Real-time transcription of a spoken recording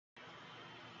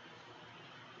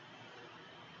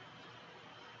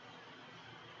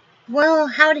Well,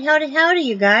 howdy,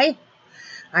 you guys.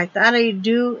 I thought I'd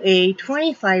do a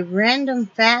 25 random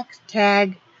facts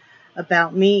tag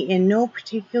about me in no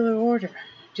particular order.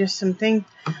 Just some things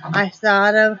I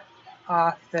thought of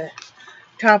off the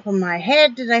top of my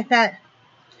head that I thought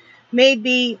may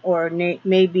be or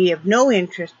may be of no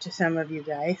interest to some of you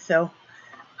guys. So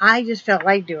I just felt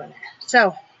like doing it.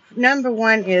 So, number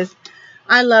one is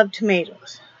I love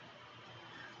tomatoes.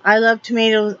 I love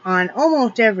tomatoes on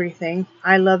almost everything.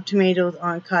 I love tomatoes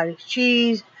on cottage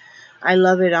cheese. I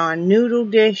love it on noodle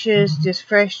dishes, just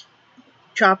fresh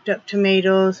chopped up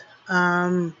tomatoes.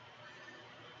 I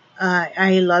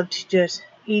love to just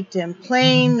eat them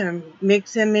plain or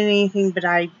mix them in anything, but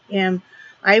I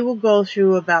will go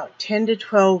through about 10 to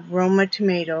 12 Roma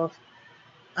tomatoes,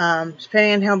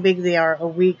 depending on how big they are, a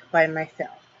week by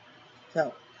myself.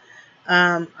 So,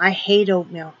 I hate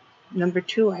oatmeal. Number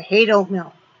two, I hate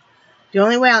oatmeal. The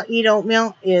only way I'll eat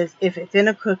oatmeal is if it's in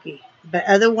a cookie. But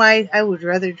otherwise, I would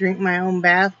rather drink my own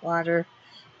bath water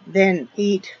than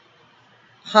eat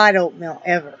hot oatmeal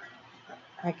ever.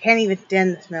 I can't even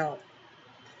stand the smell of it.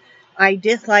 I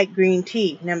dislike green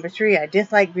tea. Number three, I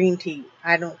dislike green tea.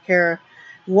 I don't care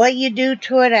what you do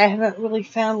to it. I haven't really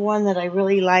found one that I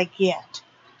really like yet.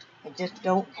 I just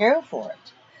don't care for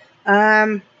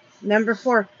it. Number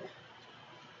four,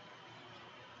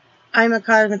 I'm a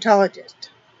cosmetologist.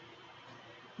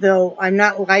 Though I'm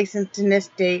not licensed in this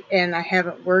state and I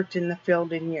haven't worked in the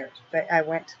field in years. But I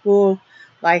went to school,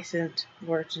 licensed,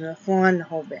 worked in the salon, the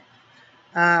whole bit.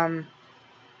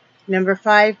 Number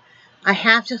five, I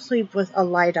have to sleep with a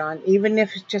light on, even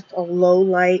if it's just a low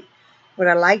light. What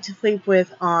I like to sleep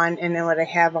with on, and then what I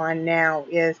have on now,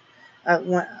 is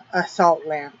a salt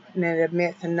lamp. And it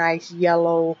emits a nice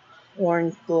yellow,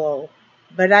 orange glow.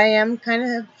 But I am kind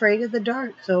of afraid of the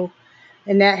dark,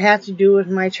 and that has to do with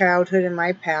my childhood and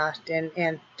my past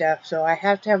and stuff. So I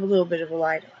have to have a little bit of a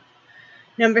light on.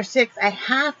 Number six, I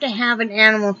have to have an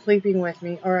animal sleeping with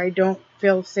me or I don't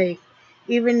feel safe,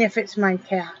 even if it's my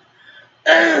cat.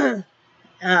 But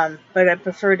I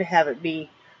prefer to have it be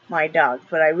my dog.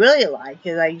 What I really like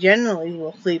is I generally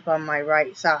will sleep on my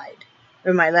right side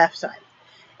or my left side.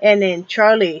 And then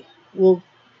Charlie will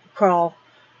crawl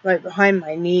right behind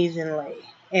my knees and lay.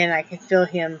 And I can feel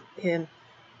him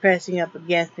pressing up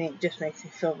against me. It just makes me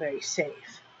feel very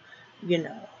safe,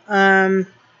 I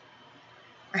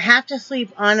have to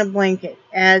sleep on a blanket,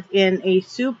 as in a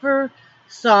super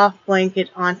soft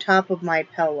blanket on top of my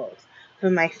pillows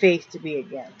for my face to be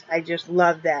against. I just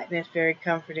love that, and it's very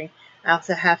comforting. I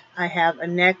have a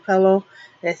neck pillow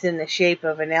that's in the shape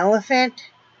of an elephant,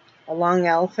 a long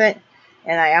elephant,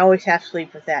 and I always have to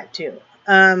sleep with that too.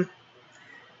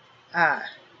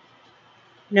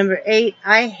 Number eight,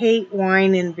 I hate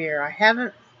wine and beer. I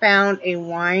haven't found a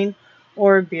wine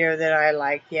or a beer that I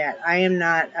like yet. I am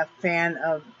not a fan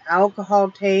of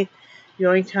alcohol taste. The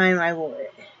only time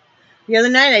the other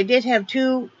night I did have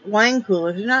two wine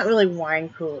coolers. They're not really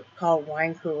called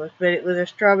wine coolers, but it was a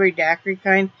strawberry daiquiri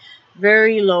kind.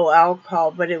 Very low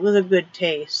alcohol, but it was a good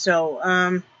taste. So,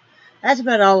 that's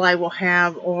about all I will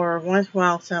have, or once in a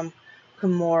while some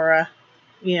Kimura,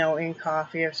 in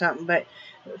coffee or something. But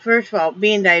first of all,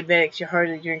 being diabetics, you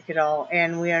hardly drink at all,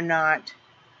 and we are not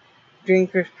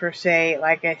drinkers per se.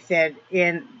 Like I said,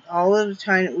 in all of the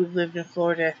time that we've lived in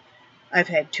Florida, I've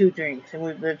had 2 drinks, and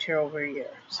we've lived here over a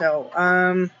year. So,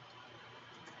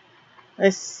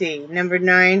 let's see. Number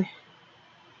 9,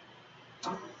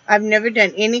 I've never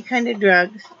done any kind of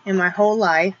drugs in my whole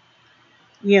life,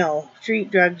 street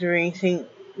drugs or anything,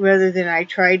 rather than I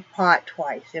tried pot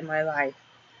twice in my life,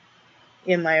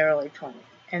 in my early 20s.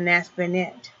 And that's been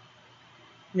it.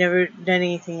 Never done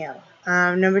anything else.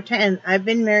 Number 10, I've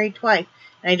been married twice.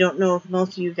 I don't know if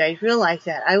most of you guys realize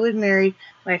that. I was married,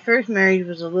 my first marriage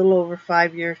was a little over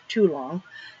 5 years too long.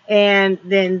 And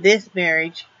then this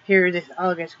marriage, here this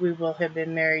August, we will have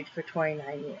been married for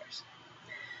 29 years.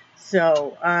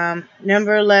 So,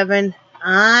 number 11,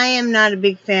 I am not a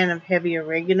big fan of heavy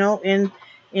oregano in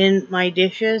my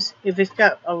dishes. If it's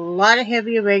got a lot of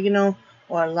heavy oregano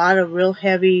or a lot of real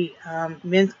heavy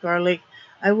minced garlic,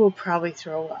 I will probably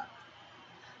throw up.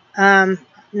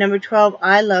 Number 12,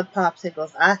 I love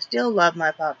popsicles. I still love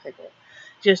my popsicles.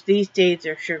 Just these days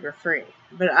they're sugar-free.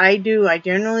 But I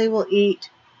generally will eat,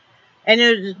 and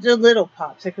there's the little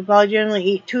popsicles, but I'll generally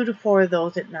eat 2 to 4 of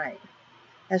those at night.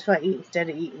 That's what I eat instead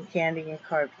of eating candy and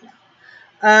carbs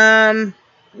now.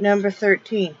 Number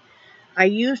 13, I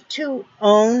used to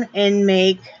own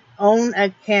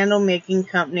a candle making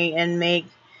company and make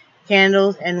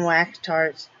candles and wax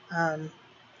tarts,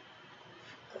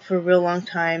 for a real long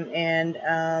time, and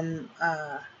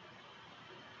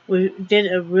we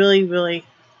did a really, really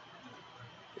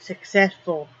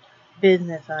successful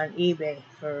business on eBay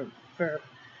for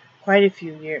quite a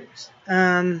few years.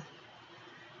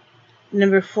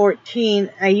 Number 14,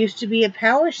 I used to be a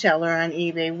power seller on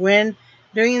eBay when,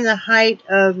 during the height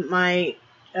of my,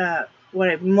 what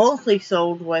I mostly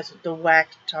sold was the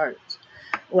wax tarts,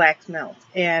 wax melts.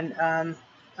 And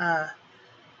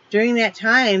during that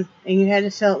time, and you had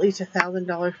to sell at least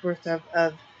 $1,000 worth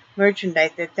of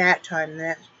merchandise at that time.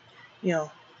 That's, you know,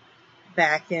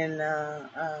 back in,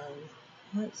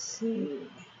 let's see,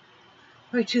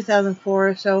 probably 2004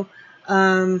 or so.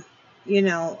 You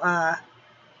know,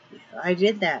 I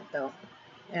did that though.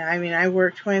 And I mean, I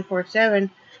worked 24/7.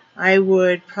 I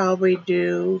would probably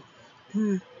do,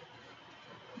 trying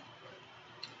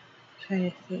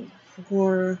to think,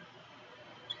 for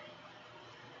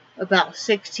about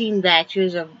 16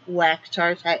 batches of wax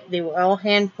tarts. They were all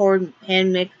hand poured,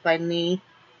 hand mixed by me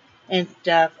and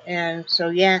stuff. And so,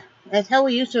 yeah, that's how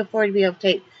we used to afford to be able to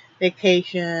take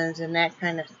vacations and that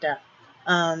kind of stuff.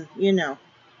 You know.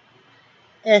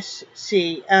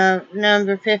 SC.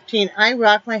 Number 15. I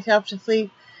rock myself to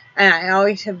sleep, and I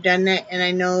always have done that, and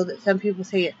I know that some people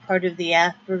say it's part of the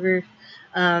Asperger's.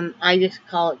 I just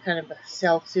call it kind of a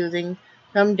self-soothing.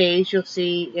 Some days you'll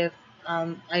see if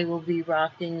I will be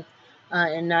rocking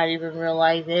and not even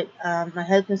realize it. My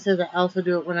husband says I also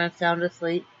do it when I'm sound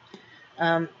asleep.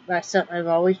 That's something I've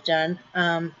always done.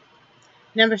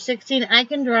 Number 16. I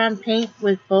can draw and paint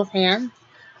with both hands.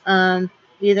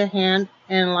 Either hand,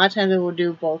 and a lot of times I will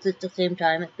do both at the same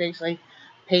time, especially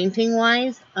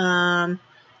painting-wise. Now,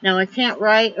 I can't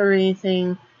write or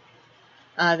anything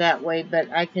that way,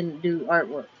 but I can do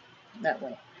artwork that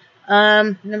way.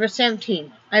 Number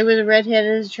 17. I was a redhead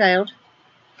as a child.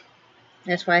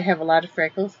 That's why I have a lot of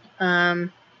freckles. You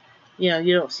know,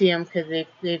 you don't see them because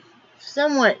they've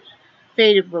somewhat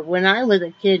faded, but when I was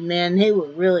a kid, man, they were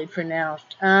really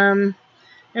pronounced.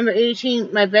 Number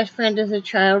 18, my best friend as a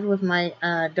child was my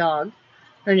dog.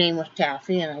 Her name was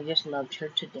Taffy, and I just loved her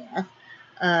to death.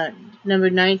 Number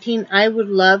 19, I would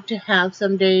love to have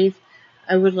some days,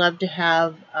 I would love to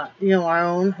have, you know, our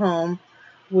own home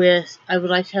with, I would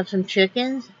like to have some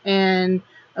chickens, and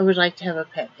I would like to have a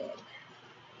pet pig,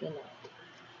 you know.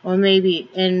 Or maybe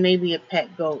a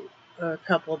pet goat, or a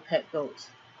couple of pet goats.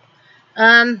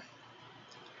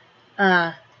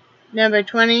 Number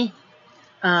 20,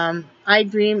 I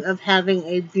dream of having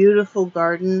a beautiful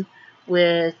garden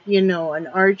with, you know, an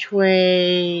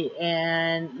archway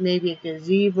and maybe a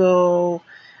gazebo,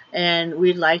 and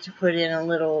we'd like to put in a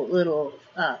little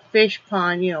fish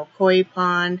pond, you know, koi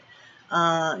pond,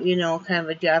 you know, kind of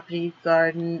a Japanese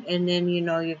garden, and then, you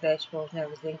know, your vegetables and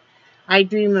everything. I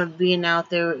dream of being out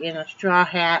there in a straw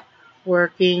hat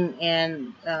working,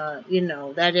 and you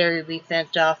know, that area would be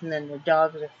fenced off, and then the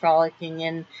dogs are frolicking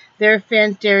in their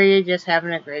fenced area, just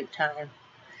having a great time.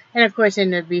 And of course,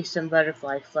 then there'd be some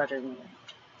butterflies fluttering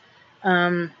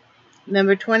in.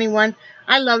 Number 21,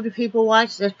 I love to people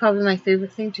watch. That's probably my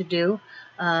favorite thing to do.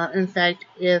 In fact,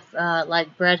 if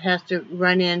like Brett has to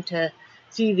run into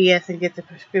CVS and get the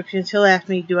prescriptions, he'll ask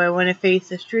me, do I want to face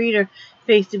the street or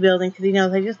face the building? Because he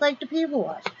knows I just like to people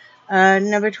watch.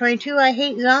 Number 22, I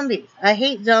hate zombies. I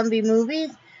hate zombie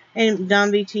movies and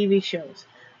zombie TV shows.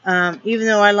 Even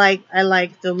though I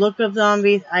like the look of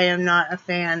zombies, I am not a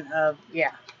fan of,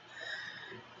 yeah.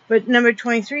 But number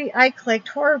 23, I collect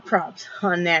horror props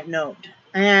on that note.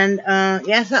 And,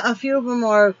 yes, a few of them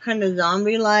are kind of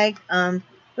zombie-like,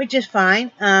 which is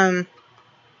fine.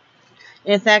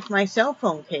 In fact, my cell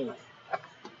phone case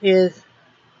is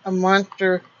a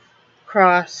monster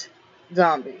cross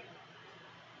zombie.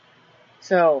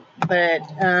 So, but,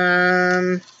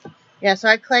 yeah, so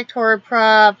I collect horror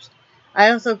props.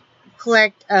 I also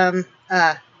collect,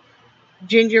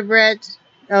 gingerbreads.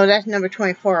 Oh, that's number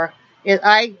 24.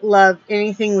 I love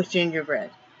anything with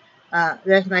gingerbread.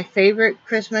 That's my favorite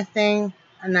Christmas thing,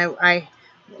 and I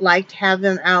like to have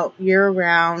them out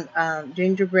year-round,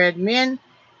 gingerbread men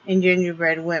and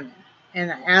gingerbread women,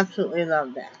 and I absolutely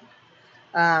love that.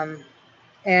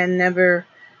 And number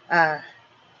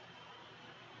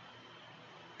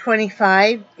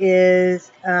 25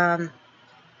 is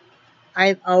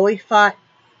I've always had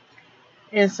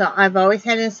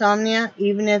insomnia,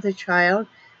 even as a child.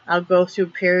 I'll go through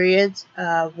periods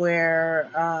where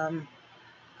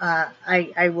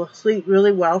I will sleep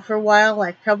really well for a while.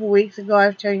 Like a couple weeks ago, I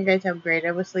was telling you guys how great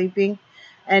I was sleeping.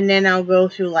 And then I'll go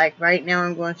through, like right now,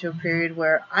 I'm going through a period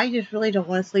where I just really don't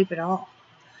want to sleep at all.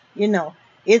 You know,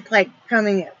 it's like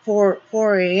coming at 4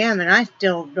 a.m. and I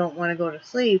still don't want to go to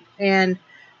sleep. And,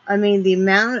 I mean, the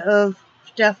amount of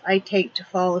stuff I take to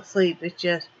fall asleep is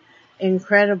just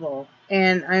incredible.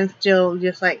 And I'm still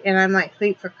just like, and I might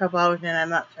sleep for a couple hours and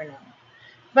I'm up for now.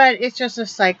 But it's just a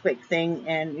cyclic thing,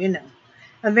 and you know,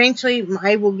 eventually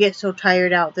I will get so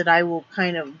tired out that I will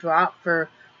kind of drop for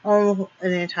almost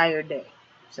an entire day.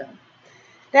 So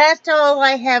that's all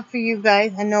I have for you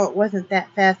guys. I know it wasn't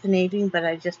that fascinating, but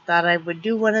I just thought I would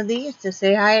do one of these to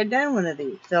say I had done one of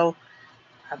these. So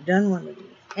I've done one of these.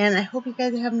 And I hope you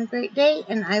guys are having a great day,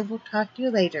 and I will talk to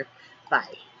you later.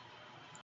 Bye.